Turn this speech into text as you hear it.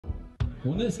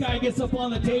When this guy gets up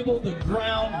on the table, the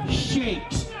ground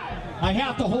shakes. I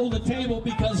have to hold the table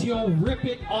because he'll rip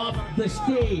it off the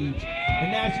stage.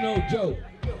 And that's no joke.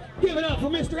 Give it up for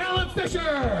Mr. Alan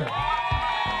Fisher!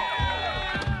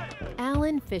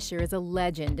 Alan Fisher is a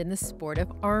legend in the sport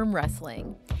of arm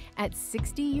wrestling. At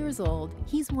 60 years old,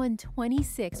 he's won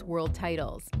 26 world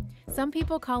titles. Some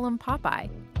people call him Popeye.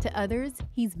 To others,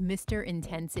 he's Mr.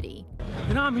 Intensity.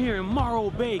 And I'm here in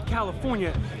Morro Bay,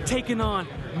 California, taking on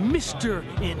Mr.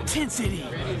 Intensity,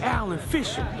 Alan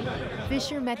Fisher.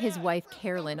 Fisher met his wife,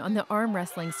 Carolyn, on the arm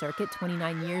wrestling circuit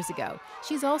 29 years ago.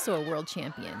 She's also a world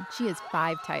champion. She has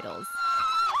 5 titles.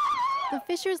 The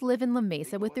Fishers live in La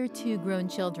Mesa with their 2 grown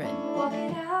children.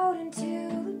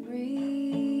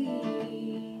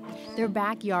 Their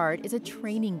backyard is a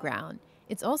training ground.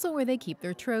 It's also where they keep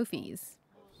their trophies.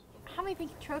 How many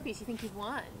trophies do you think you've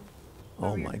won?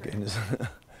 Oh my goodness.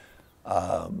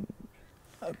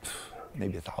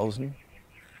 Maybe 1,000.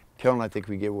 Carolyn, I think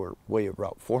we gave away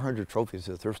about 400 trophies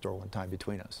at the thrift store one time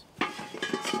between us.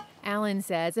 Alan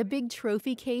says a big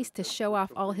trophy case to show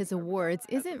off all his awards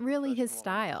isn't really his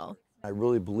style. I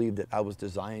really believe that I was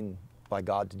designed by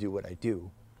God to do what I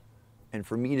do. And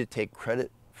for me to take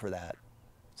credit for that,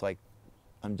 it's like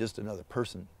I'm just another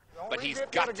person. But he's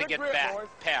got to get back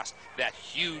past that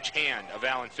huge hand of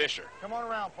Alan Fisher. Come on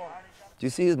around, Paul. Do you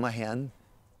see my hand?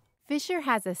 Fisher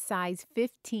has a size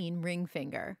 15 ring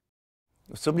finger.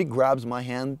 If somebody grabs my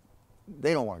hand,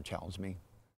 they don't want to challenge me.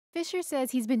 Fisher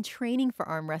says he's been training for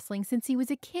arm wrestling since he was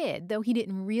a kid, though he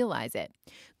didn't realize it.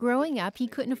 Growing up, he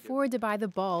couldn't afford to buy the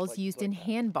balls used in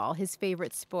handball, his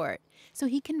favorite sport, so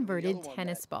he converted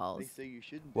tennis balls.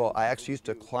 Well, I actually used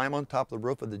to climb on top of the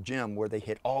roof of the gym where they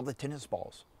hit all the tennis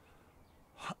balls.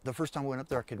 The first time I went up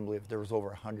there, I couldn't believe it. There was over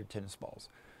 100 tennis balls.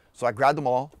 So I grabbed them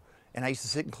all, and I used to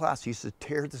sit in class. I used to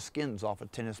tear the skins off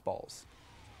of tennis balls.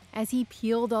 As he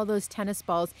peeled all those tennis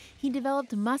balls, he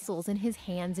developed muscles in his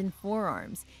hands and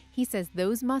forearms. He says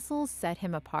those muscles set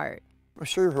him apart. I'm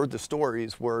sure you've heard the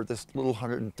stories where this little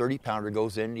 130-pounder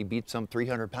goes in and he beats some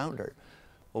 300-pounder.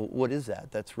 Well, what is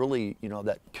that? That's really,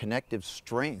 that connective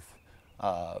strength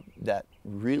that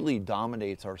really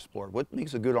dominates our sport. What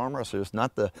makes a good arm wrestler is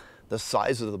not the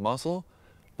size of the muscle,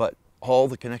 but all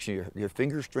the connection, your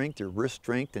finger strength, your wrist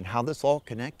strength, and how that's all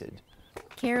connected.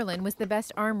 Carolyn was the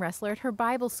best arm wrestler at her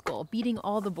Bible school, beating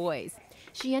all the boys.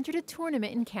 She entered a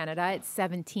tournament in Canada at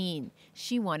 17.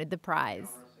 She wanted the prize.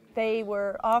 They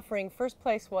were offering, first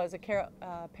place was a pair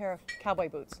of cowboy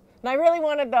boots. And I really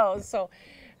wanted those, so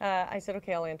I said,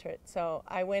 okay, I'll enter it. So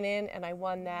I went in and I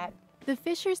won that. The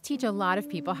Fishers teach a lot of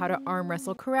people how to arm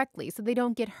wrestle correctly so they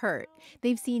don't get hurt.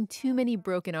 They've seen too many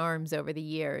broken arms over the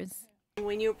years.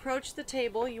 When you approach the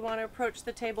table, you want to approach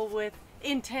the table with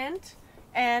intent.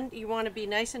 And you want to be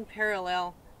nice and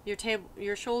parallel,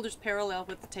 your shoulders parallel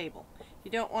with the table.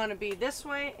 You don't want to be this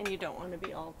way, and you don't want to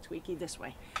be all tweaky this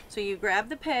way. So you grab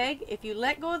the peg. If you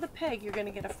let go of the peg, you're going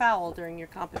to get a foul during your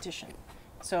competition.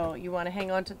 So you want to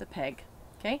hang on to the peg,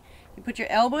 okay? You put your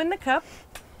elbow in the cup,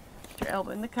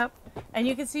 and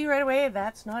you can see right away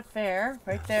that's not fair,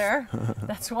 right there.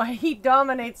 That's why he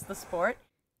dominates the sport.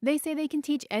 They say they can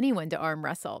teach anyone to arm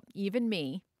wrestle, even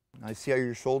me. I see how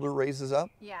your shoulder raises up?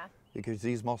 Yeah. Because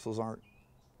these muscles aren't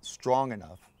strong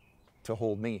enough to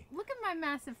hold me. Look at my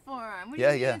massive forearm. What do you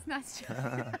mean it's not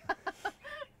strong?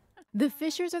 The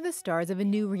Fishers are the stars of a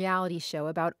new reality show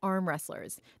about arm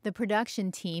wrestlers. The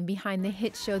production team behind the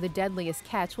hit show The Deadliest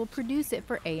Catch will produce it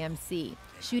for AMC.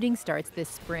 Shooting starts this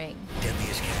spring.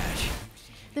 Deadliest Catch.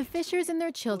 The Fishers and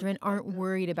their children aren't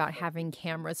worried about having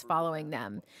cameras following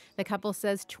them. The couple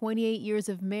says 28 years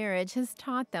of marriage has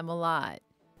taught them a lot.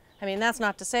 I mean, that's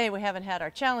not to say we haven't had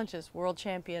our challenges, world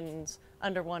champions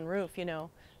under one roof, and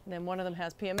then one of them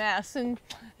has PMS, and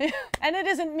it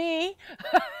isn't me.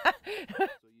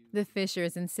 The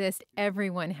Fishers insist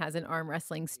everyone has an arm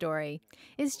wrestling story.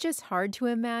 It's just hard to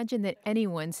imagine that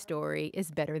anyone's story is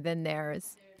better than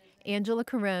theirs. Angela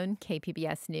Carone,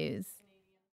 KPBS News.